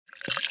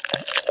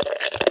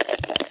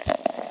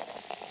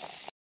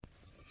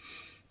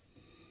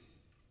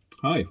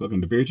Hi, welcome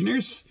to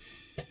Beer-Gineers.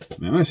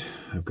 Mehmet,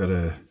 I've got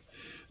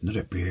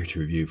another beer to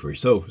review for you.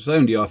 So, I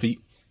on the offie,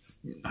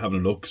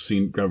 having a look,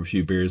 grab a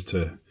few beers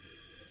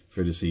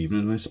for this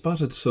evening, and I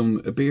spotted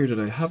a beer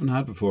that I haven't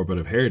had before but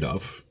I've heard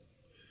of.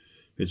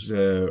 It's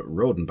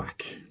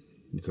Rodenbach.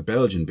 It's a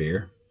Belgian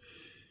beer.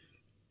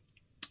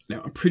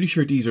 Now, I'm pretty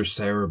sure these are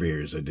sour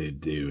beers. I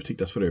think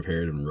that's what I've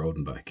heard in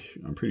Rodenbach.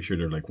 I'm pretty sure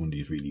they're like one of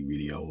these really,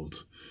 really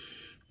old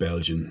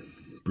Belgian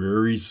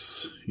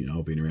breweries, you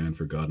know, been around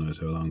for God knows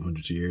how long,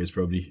 hundreds of years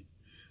probably.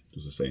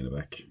 Does it say in the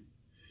back?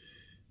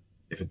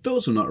 If it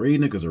does, I'm not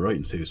reading it because the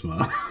writing's too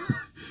small.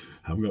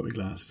 Haven't got my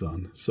glasses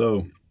on.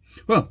 So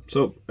I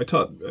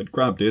thought I'd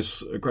grab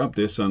this. I grabbed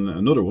this and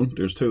another one.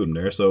 There's two of them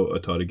there, so I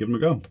thought I'd give them a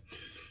go.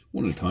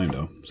 One at a time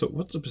though. So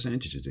what's the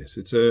percentage of this?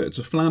 It's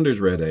a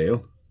Flanders red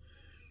ale,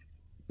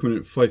 coming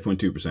at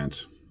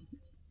 5.2%.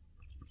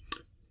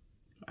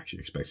 I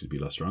actually expected it to be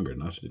a lot stronger than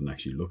that. I didn't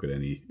actually look at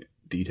any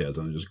details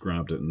and I just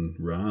grabbed it and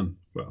ran.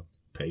 Well,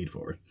 paid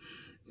for it.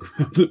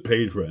 Grabbed it,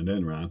 paid for it, and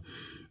then ran.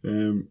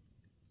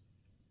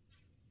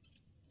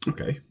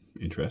 Okay,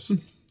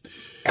 interesting.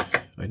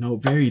 I know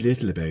very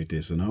little about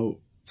this. I know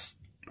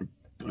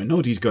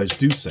these guys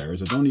do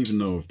sours. I don't even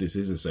know if this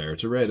is a sour.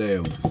 It's a red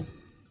ale.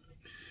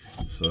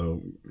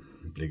 So,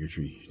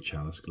 obligatory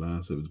chalice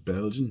glass. It was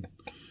Belgian.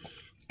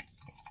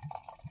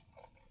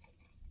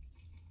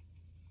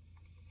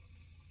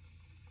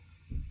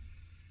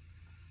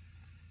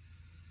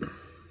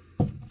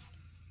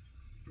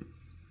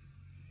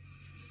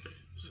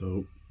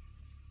 So,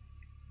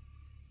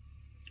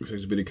 looks like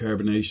there's a bit of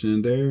carbonation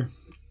in there.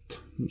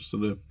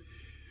 Sort of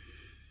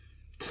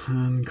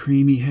tan,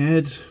 creamy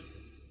head.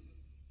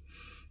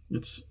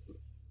 It's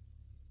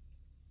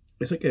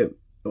like a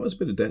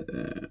bit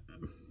of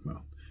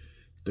well,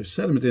 there's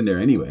sediment in there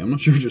anyway. I'm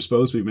not sure if you're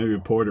supposed to be. Maybe I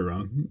poured it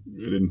wrong.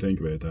 I didn't think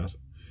about that.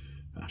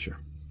 Ah, sure,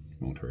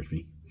 won't hurt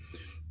me.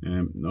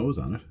 Nose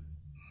on it.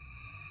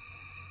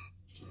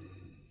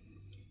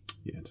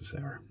 Yeah, it's a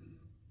sour.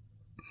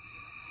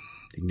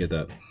 You can get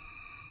that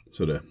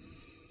sort of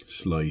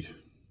slight,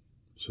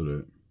 sort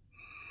of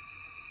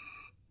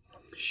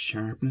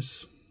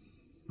sharpness.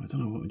 I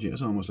don't know what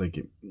it's almost like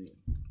it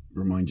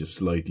reminds you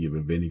slightly of a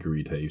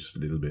vinegary taste, a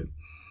little bit.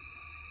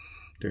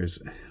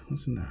 There's,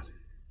 what's in that?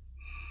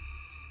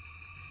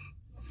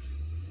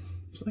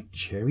 It's like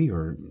cherry,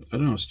 or I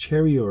don't know, it's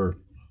cherry or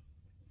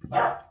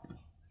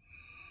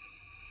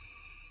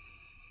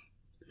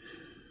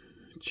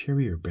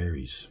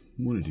berries,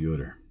 one or the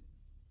other.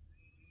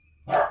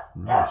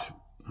 Right.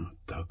 Oh,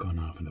 dog gone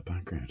off in the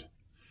background.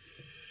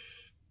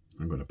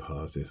 I'm going to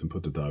pause this and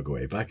put the dog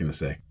away. Back in a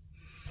sec.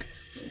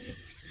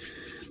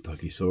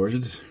 Doggy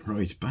sorted.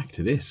 Right, back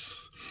to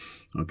this.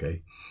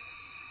 Okay.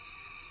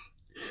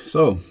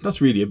 So, that's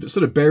really a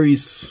sort of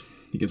berries.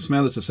 You can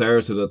smell it's a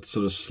sour, so that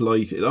sort of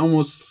slight.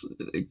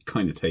 It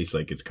kind of tastes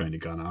like it's kind of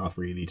gone off,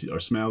 really.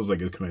 Or smells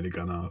like it's kind of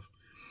gone off.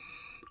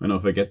 I know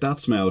if I get that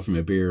smell from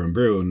a beer I'm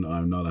brewing,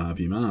 I'm not a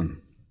happy man.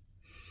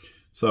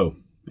 So,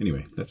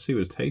 anyway, let's see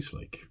what it tastes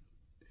like.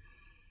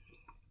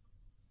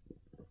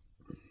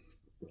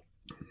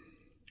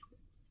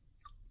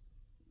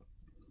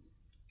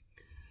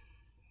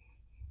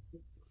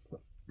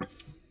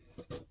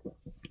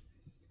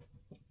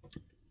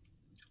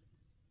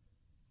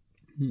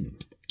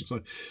 It's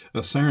like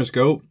as sours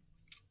go,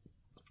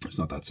 it's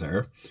not that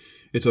sour.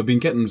 I've been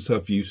getting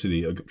myself used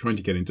to trying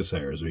to get into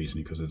sours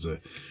recently because it's a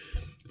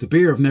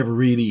beer I've never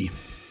really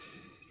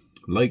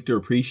liked or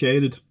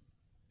appreciated.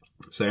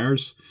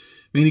 Sours,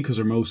 mainly because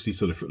they're mostly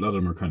a lot of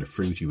them are kind of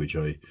fruity, which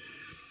up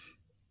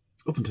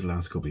until the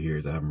last couple of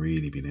years I haven't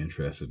really been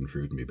interested in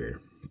fruit in my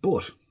beer.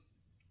 But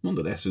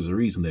nonetheless, there's a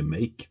reason they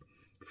make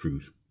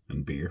fruit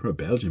and beer. Well,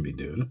 Belgium been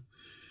doing it.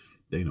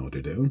 They know what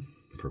they're doing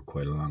for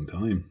quite a long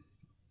time.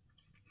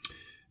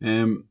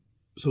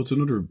 So it's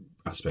another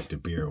aspect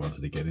of beer I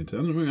wanted to get into.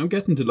 And I'm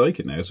getting to like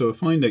it now. So I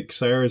find like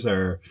sours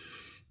they're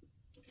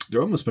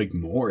almost like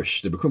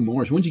moreish. They become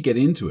moreish. Once you get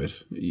into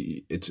it,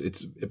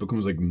 it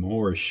becomes like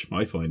moreish,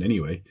 I find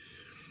anyway.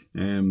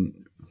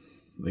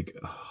 Like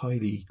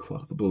highly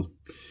quaffable.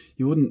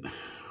 I'm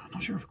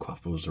not sure if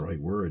quaffable is the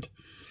right word,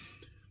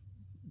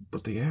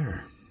 but they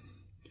are.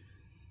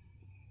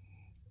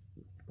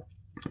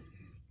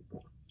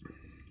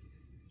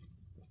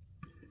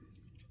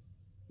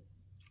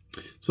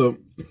 So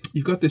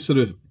you've got this sort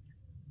of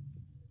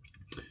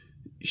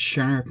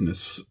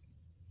sharpness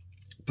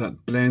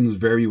that blends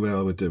very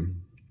well with the,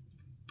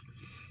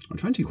 I'm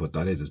trying to think what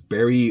that is. It's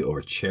berry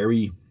or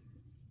cherry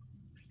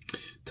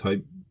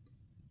type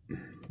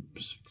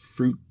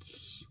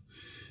fruits.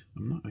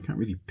 I can't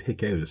really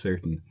pick out a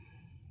certain.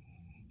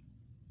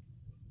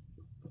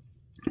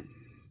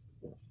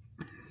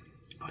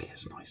 Oh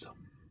yes, nice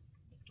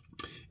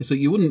though. It's like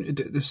you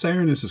wouldn't, the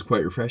sourness is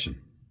quite refreshing,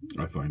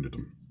 I find with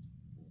them.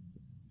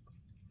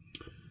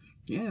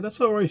 Yeah, that's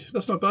all right.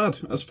 That's not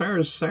bad. As far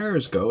as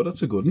sours go,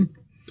 that's a good one.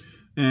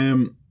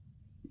 Yeah,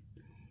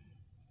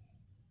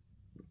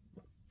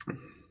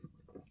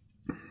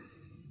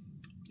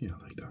 I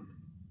like that.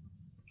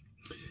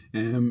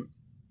 I'm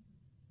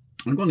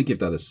going to give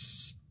that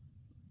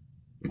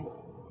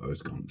I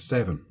was going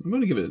 7. I'm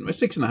going to give it a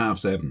 6.5,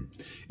 7.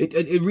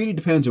 It really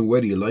depends on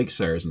whether you like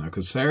sours or not,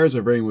 because sours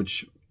are very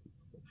much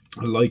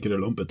a like it or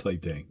lump it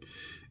type thing.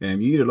 You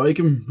either like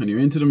them and you're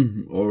into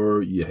them,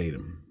 or you hate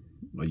them.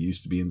 I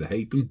used to be into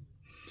hate them,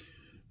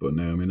 but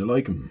now I'm into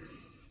like them.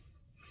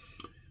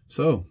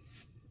 So,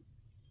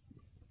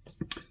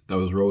 that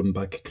was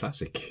Rodenbach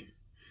Classic.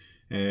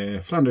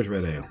 Flanders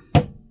Red Ale.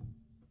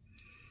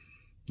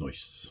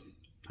 Nice.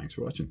 Thanks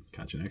for watching.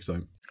 Catch you next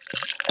time.